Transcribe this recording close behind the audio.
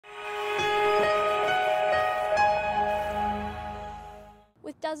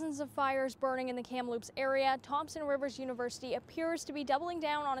dozens of fires burning in the Kamloops area, Thompson Rivers University appears to be doubling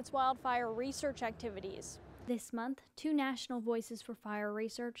down on its wildfire research activities. This month, 2 National Voices for Fire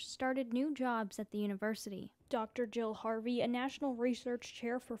Research started new jobs at the university. Dr. Jill Harvey, a National Research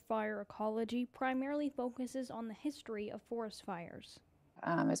Chair for Fire Ecology, primarily focuses on the history of forest fires.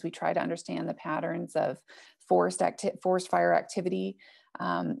 As we try to understand the patterns of forest fire activity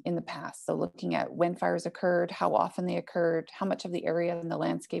in the past. So looking at when fires occurred, how often they occurred, how much of the area in the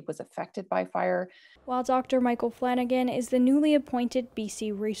landscape was affected by fire. While Dr. Michael Flanagan is the newly appointed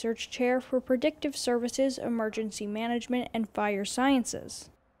BC Research Chair for Predictive Services, Emergency Management, and Fire Sciences.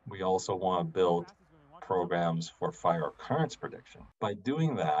 We also want to build programs for fire occurrence prediction. By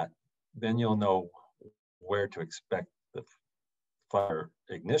doing that, then you'll know where to expect the fire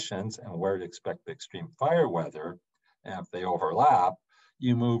ignitions and where to expect the extreme fire weather. And if they overlap,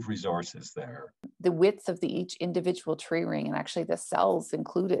 you move resources there. The width of each individual tree ring, and actually the cells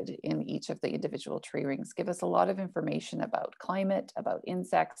included in each of the individual tree rings, give us a lot of information about climate, about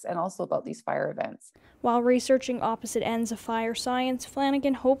insects, and also about these fire events. While researching opposite ends of fire science,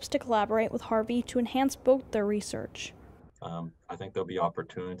 Flanagan hopes to collaborate with Harvey to enhance both their research. I think there'll be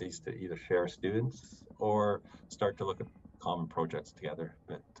opportunities to either share students or start to look at common projects together,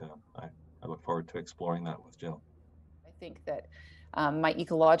 but I look forward to exploring that with Jill. I think that my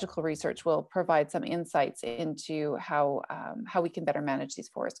ecological research will provide some insights into how we can better manage these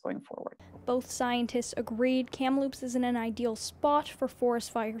forests going forward. Both scientists agreed Kamloops is in an ideal spot for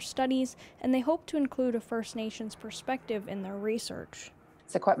forest fire studies, and they hope to include a First Nations perspective in their research.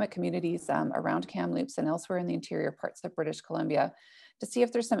 Secwepemc communities around Kamloops and elsewhere in the interior parts of British Columbia to see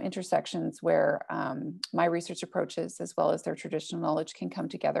if there's some intersections where my research approaches as well as their traditional knowledge can come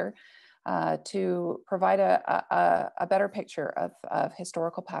together to provide a better picture of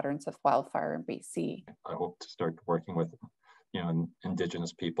historical patterns of wildfire in BC. I hope to start working with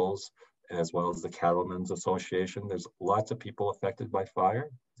Indigenous peoples as well as the Cattlemen's Association. There's lots of people affected by fire,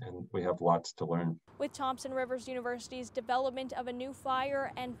 and we have lots to learn. With Thompson Rivers University's development of a new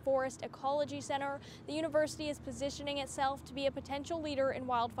fire and forest ecology center, the university is positioning itself to be a potential leader in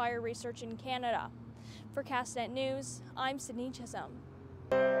wildfire research in Canada. For Castanet News, I'm Sydney Chisholm.